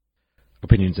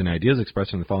Opinions and ideas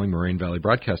expressed in the following Moraine Valley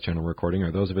Broadcast Channel recording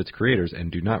are those of its creators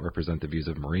and do not represent the views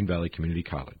of Moraine Valley Community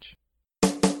College.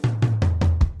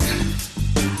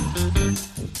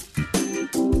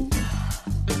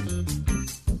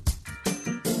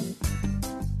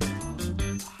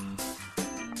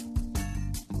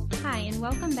 Hi, and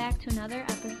welcome back to another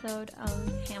episode of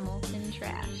Hamilton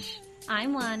Trash.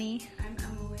 I'm Lonnie. I'm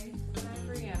Emily. And I'm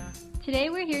Brianna. Today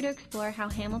we're here to explore how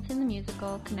Hamilton the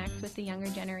musical connects with the younger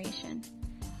generation.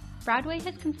 Broadway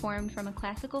has conformed from a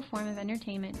classical form of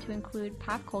entertainment to include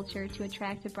pop culture to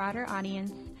attract a broader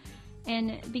audience,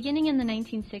 and beginning in the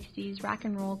 1960s, rock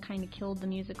and roll kind of killed the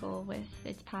musical with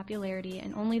its popularity,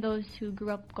 and only those who grew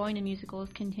up going to musicals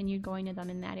continued going to them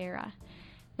in that era.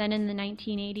 Then in the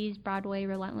 1980s, Broadway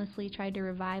relentlessly tried to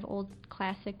revive old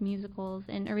classic musicals,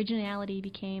 and originality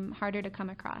became harder to come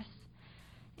across.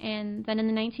 And then in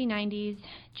the 1990s,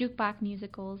 jukebox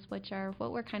musicals, which are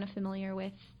what we're kind of familiar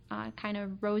with, kind of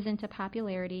rose into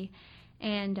popularity,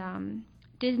 and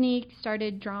Disney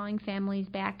started drawing families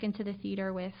back into the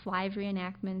theater with live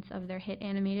reenactments of their hit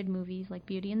animated movies like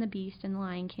Beauty and the Beast and The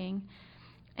Lion King.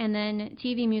 And then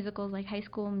TV musicals like High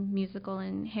School Musical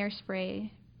and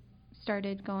Hairspray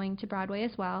started going to Broadway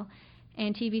as well,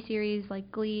 and TV series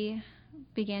like Glee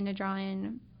began to draw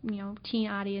in, teen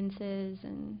audiences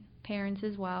and parents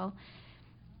as well.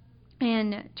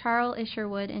 And Charles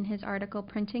Isherwood, in his article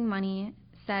Printing Money,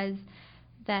 says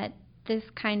that this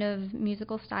kind of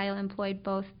musical style employed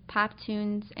both pop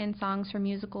tunes and songs from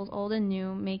musicals old and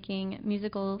new, making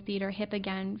musical theater hip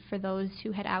again for those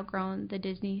who had outgrown the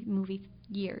Disney movie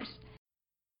years.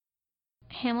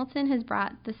 Hamilton has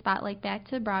brought the spotlight back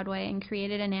to Broadway and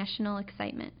created a national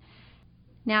excitement.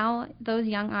 Now, those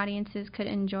young audiences could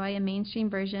enjoy a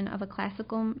mainstream version of a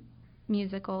classical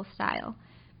musical style,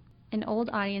 and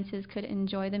old audiences could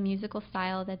enjoy the musical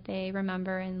style that they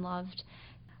remember and loved.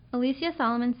 Alicia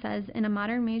Solomon says in a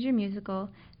modern major musical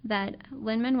that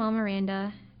Lin-Manuel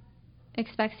Miranda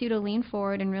expects you to lean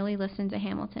forward and really listen to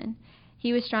Hamilton.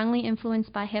 He was strongly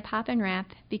influenced by hip-hop and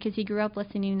rap because he grew up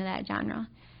listening to that genre.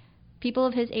 People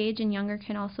of his age and younger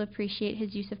can also appreciate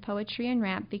his use of poetry and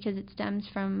rap because it stems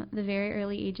from the very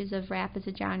early ages of rap as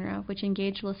a genre, which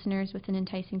engaged listeners with an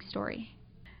enticing story.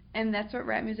 And that's what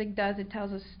rap music does. It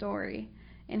tells a story.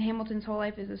 And Hamilton's whole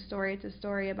life is a story. It's a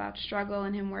story about struggle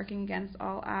and him working against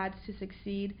all odds to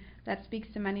succeed. That speaks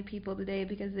to many people today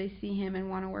because they see him and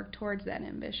want to work towards that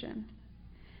ambition.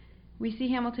 We see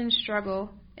Hamilton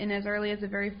struggle in as early as the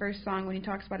very first song when he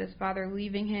talks about his father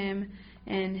leaving him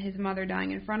and his mother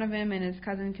dying in front of him and his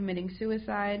cousin committing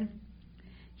suicide.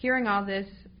 Hearing all this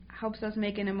helps us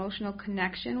make an emotional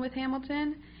connection with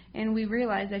Hamilton, and we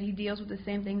realize that he deals with the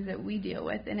same things that we deal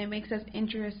with, and it makes us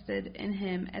interested in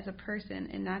him as a person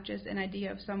and not just an idea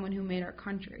of someone who made our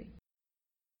country.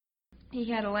 He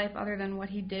had a life other than what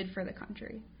he did for the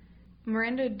country.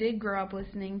 Miranda did grow up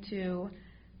listening to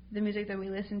the music that we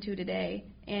listen to today,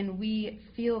 and we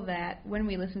feel that when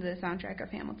we listen to the soundtrack of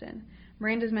Hamilton.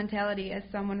 Miranda's mentality as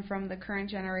someone from the current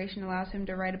generation allows him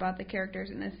to write about the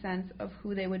characters in a sense of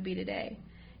who they would be today.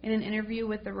 In an interview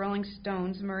with the Rolling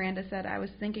Stones, Miranda said, "I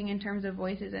was thinking in terms of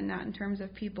voices and not in terms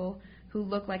of people who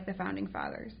look like the Founding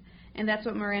Fathers." And that's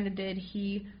what Miranda did.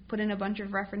 He put in a bunch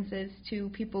of references to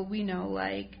people we know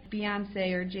like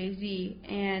Beyonce or Jay-Z,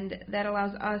 and that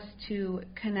allows us to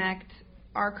connect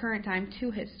our current time to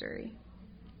history.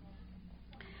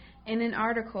 In an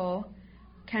article,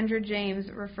 Kendra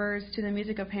James refers to the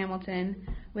music of Hamilton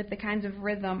with the kinds of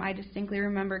rhythm I distinctly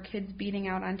remember kids beating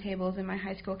out on tables in my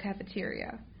high school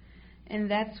cafeteria. And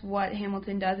that's what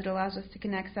Hamilton does. It allows us to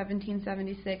connect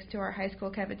 1776 to our high school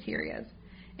cafeterias.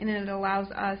 And it allows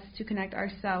us to connect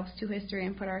ourselves to history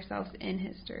and put ourselves in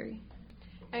history.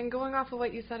 And going off of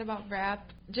what you said about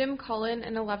rap, Jim Cullen,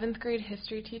 an 11th grade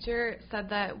history teacher, said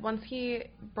that once he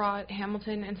brought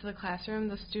Hamilton into the classroom,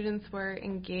 the students were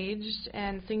engaged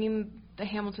and singing the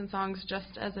Hamilton songs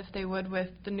just as if they would with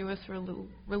the newest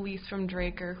release from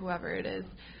Drake or whoever it is.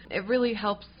 It really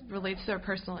helps relate to their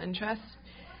personal interests.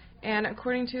 And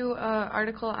according to an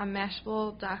article on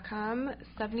Mashable.com,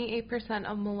 78%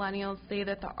 of millennials say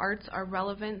that the arts are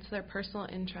relevant to their personal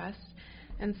interests,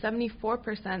 and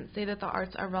 74% say that the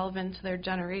arts are relevant to their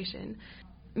generation.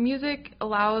 Music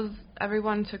allows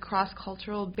everyone to cross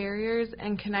cultural barriers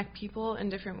and connect people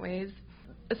in different ways.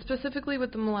 Specifically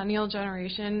with the millennial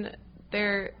generation,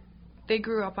 they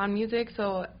grew up on music,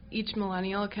 so each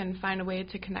millennial can find a way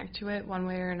to connect to it one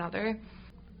way or another.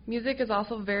 Music is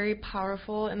also very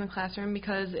powerful in the classroom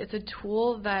because it's a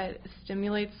tool that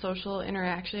stimulates social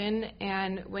interaction,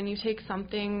 and when you take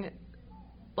something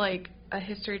like a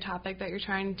history topic that you're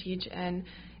trying to teach and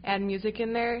add music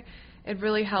in there, it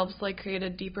really helps create a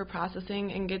deeper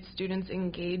processing and get students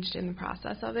engaged in the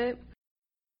process of it.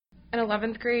 An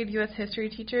 11th grade U.S. history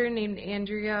teacher named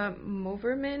Andrea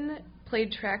Moverman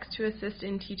played tracks to assist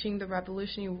in teaching the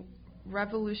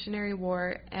Revolutionary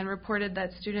War and reported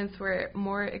that students were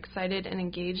more excited and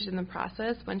engaged in the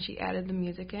process when she added the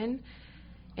music in.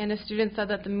 And a student said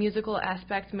that the musical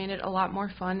aspect made it a lot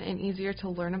more fun and easier to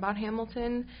learn about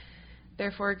Hamilton,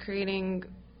 therefore creating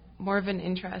more of an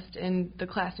interest in the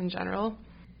class in general.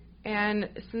 And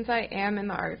since I am in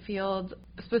the art field,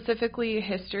 specifically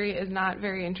history is not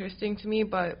very interesting to me,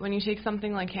 but when you take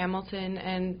something like Hamilton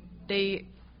and they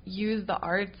use the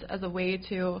arts as a way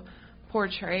to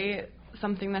portray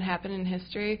something that happened in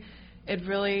history, it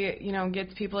really,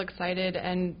 gets people excited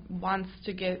and wants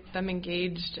to get them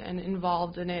engaged and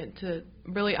involved in it to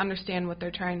really understand what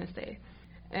they're trying to say.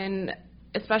 And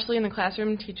especially in the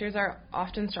classroom, teachers are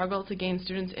often struggle to gain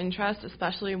students' interest,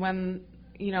 especially when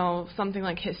something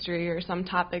like history or some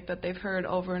topic that they've heard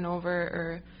over and over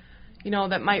or,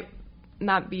 that might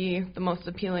not be the most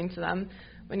appealing to them.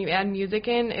 When you add music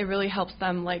in, it really helps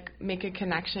them, make a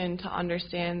connection to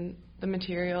understand the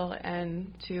material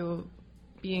and to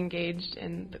be engaged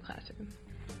in the classroom.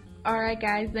 All right,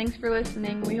 guys, thanks for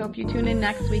listening. We hope you tune in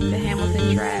next week to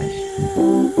Hamilton Trash.